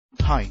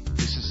Hi,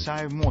 this is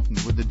Sive Morten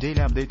with the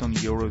daily update on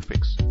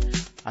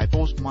EuroFX. I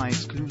post my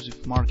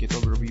exclusive market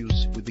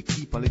overviews with the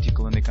key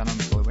political and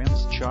economical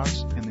events,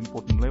 charts and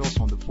important levels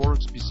on the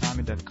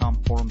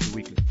ForexPeaceArmy.com forums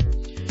weekly.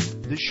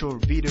 This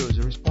short video is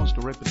a response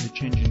to rapidly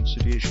changing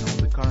situation on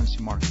the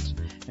currency markets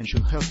and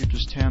should help you to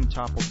stay on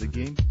top of the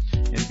game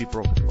and be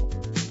profitable.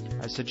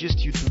 I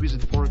suggest you to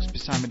visit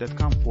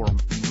ForexPeaceArmy.com forum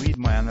and read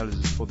my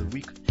analysis for the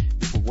week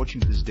before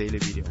watching this daily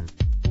video.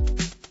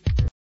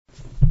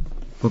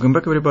 Welcome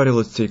back, everybody.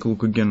 Let's take a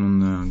look again on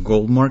the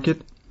gold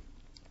market.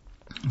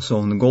 So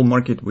on the gold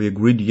market, we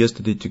agreed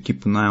yesterday to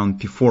keep an eye on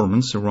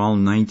performance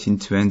around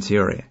 1920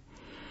 area,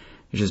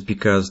 just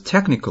because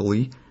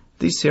technically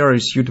this area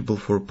is suitable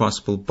for a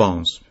possible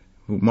bounce.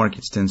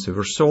 Market stands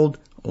oversold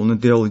on the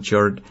daily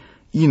chart.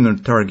 Inner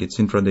targets,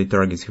 intraday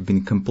targets have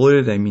been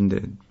completed. I mean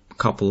the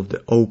couple of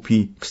the OP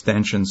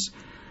extensions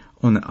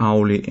on the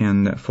hourly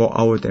and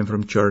 4-hour time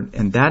frame chart,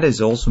 and that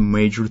is also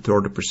major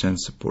 30%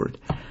 support.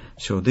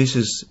 So this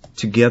is,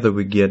 together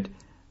we get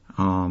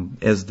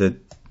as the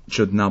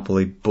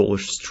Napoli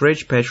bullish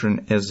stretch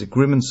pattern as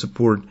agreement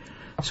support.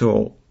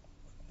 So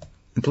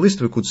at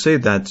least we could say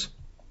that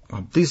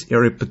this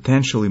area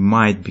potentially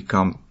might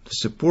become the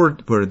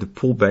support where the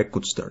pullback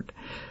could start.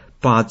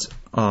 But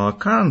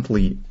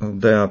currently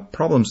the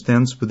problem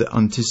stands with the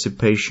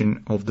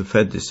anticipation of the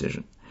Fed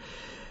decision.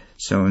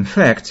 So in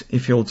fact,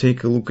 if you'll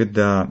take a look at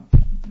the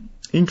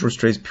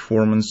interest rates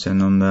performance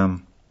and on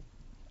the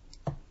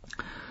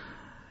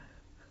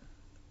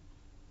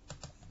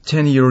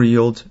 10-year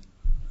yield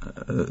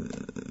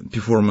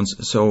performance,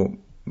 so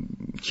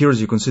here as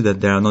you can see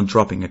that they are not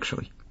dropping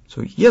actually.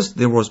 So yes,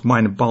 there was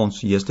minor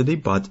bounce yesterday,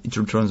 but it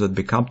returns that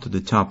back up to the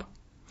top.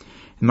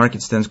 The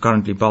market stands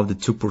currently above the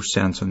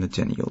 2% on the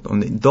 10 yield. On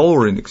the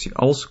dollar index, you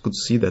also could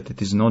see that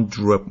it is not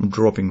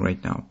dropping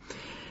right now.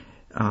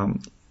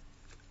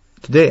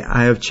 Today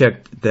I have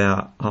checked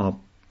the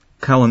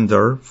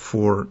calendar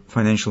for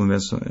financial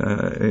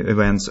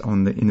events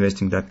on the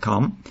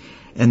investing.com,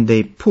 and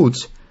they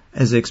put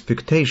as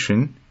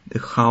expectation the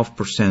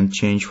 0.5%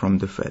 change from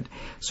the Fed.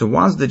 So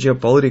once the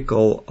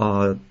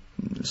geopolitical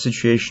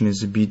situation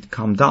is a bit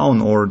calmed down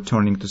or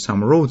turning to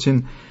some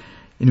routine,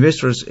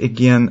 investors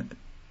again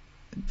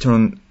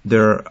turn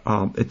their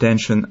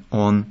attention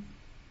on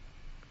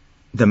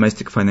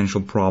domestic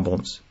financial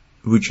problems,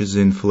 which is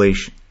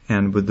inflation.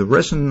 And with the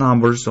recent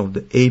numbers of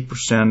the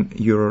 8%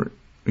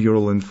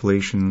 euro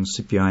inflation,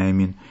 CPI I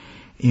mean,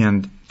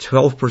 and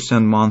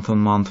 12%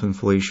 month-on-month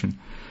inflation,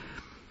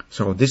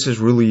 so this is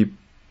really,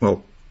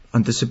 well,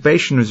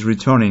 anticipation is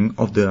returning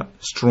of the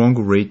strong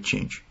rate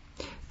change.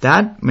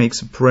 That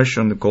makes a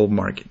pressure on the gold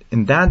market.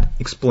 And that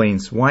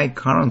explains why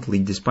currently,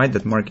 despite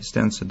that market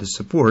stands at the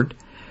support,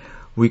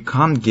 we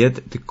can't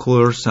get the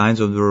clear signs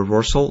of the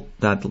reversal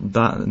that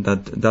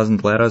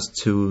doesn't let us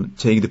to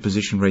take the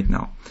position right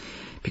now.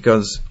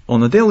 Because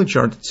on the daily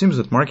chart, it seems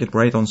that market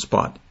right on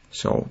spot.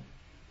 So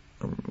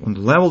on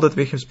the level that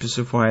we have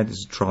specified,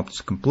 this drop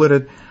is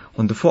completed.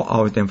 On the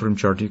 4-hour time frame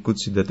chart, you could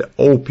see that the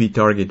OP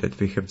target that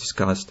we have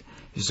discussed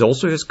is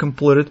also has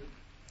completed.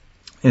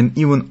 And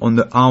even on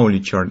the hourly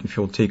chart, if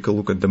you'll take a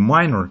look at the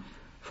minor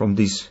from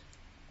this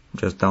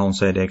just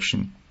downside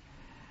action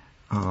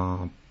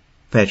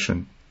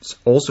pattern, it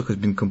also has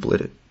been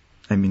completed.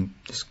 I mean,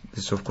 this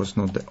is of course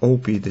not the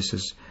OP, this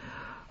is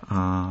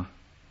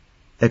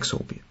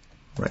XOP,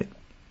 right?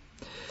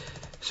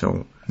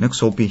 So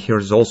next OP here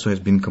is also has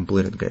been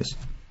completed, guys.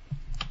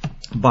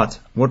 But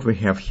what we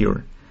have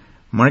here,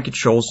 market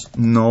shows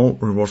no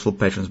reversal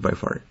patterns by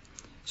far.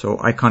 So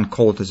I can't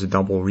call it as a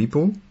double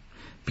repo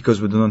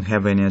because we do not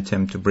have any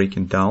attempt to break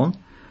it down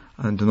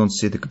and do not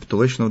see the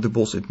capitulation of the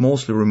bulls. It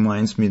mostly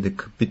reminds me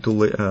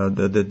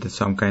the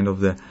some kind of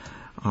the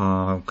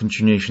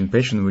continuation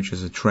pattern, which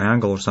is a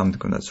triangle or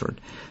something of that sort.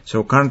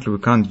 So currently we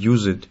can't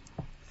use it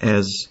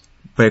as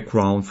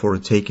background for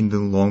taking the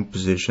long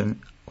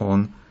position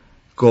on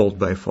gold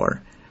by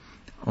far.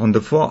 On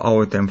the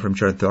 4-hour time frame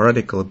chart,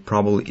 theoretically,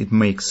 probably it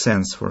makes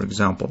sense. For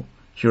example,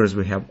 here as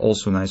we have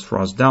also nice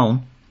thrust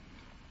down.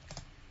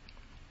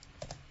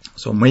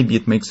 So maybe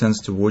it makes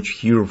sense to watch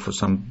here for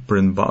some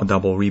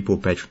double repo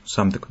pattern,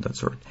 something of that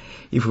sort.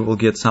 If we will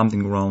get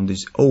something around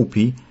this OP,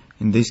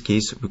 in this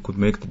case, we could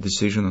make the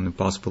decision on a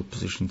possible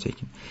position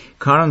taking.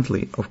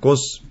 Currently, of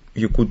course,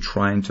 you could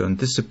try to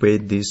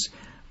anticipate this,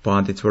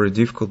 but it's very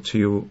difficult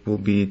to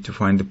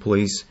find a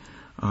place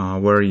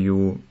where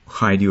you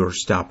hide your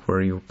stop,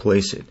 where you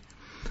place it,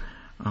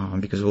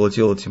 because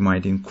volatility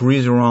might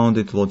increase around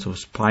it, lots of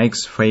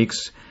spikes,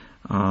 fakes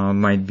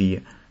might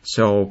be.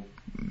 So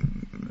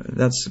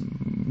that's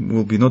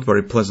will be not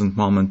very pleasant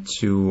moment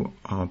to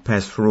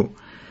pass through.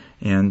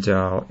 And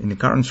in the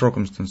current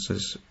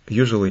circumstances,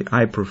 usually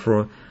I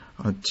prefer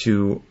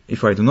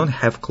if I do not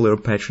have clear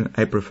pattern,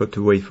 I prefer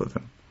to wait for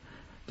them.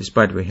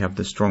 Despite we have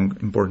the strong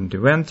important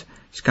event,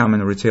 it's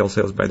coming. Retail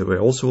sales, by the way,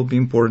 also will be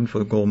important for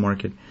the gold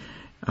market.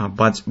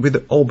 But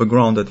with all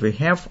background that we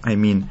have, I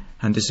mean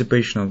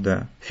anticipation of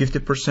the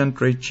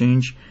 50% rate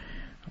change,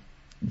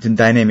 the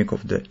dynamic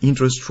of the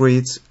interest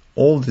rates,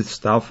 all this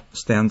stuff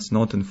stands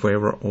not in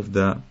favor of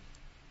the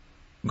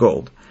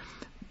gold.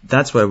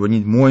 That's why we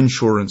need more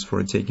insurance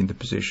for taking the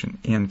position.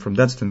 And from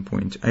that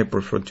standpoint, I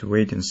prefer to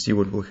wait and see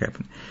what will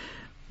happen.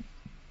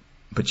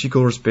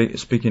 Particularly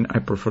speaking, I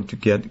prefer to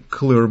get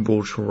clear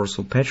bullish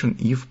reversal pattern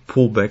if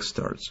pullback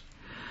starts.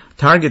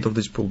 Target of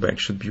this pullback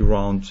should be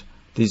around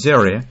this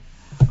area,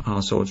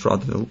 so it's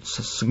rather a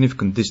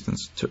significant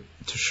distance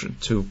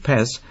to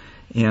pass.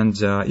 And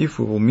if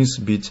we will miss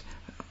a bit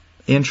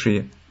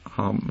entry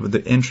with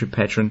the entry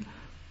pattern,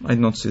 I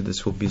do not see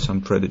this will be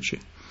some strategy.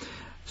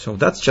 So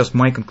that's just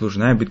my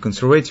conclusion. I'm a bit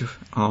conservative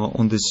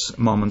on these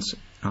moments.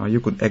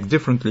 You could act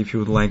differently if you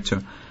would like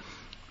to.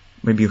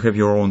 Maybe you have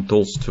your own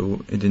tools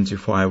to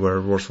identify where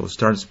reversal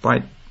starts.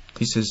 But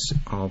this is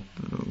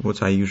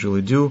what I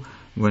usually do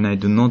when I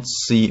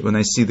see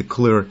the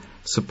clear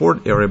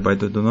support area,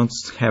 but I do not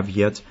have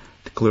yet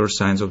the clear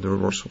signs of the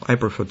reversal. I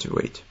prefer to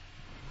wait.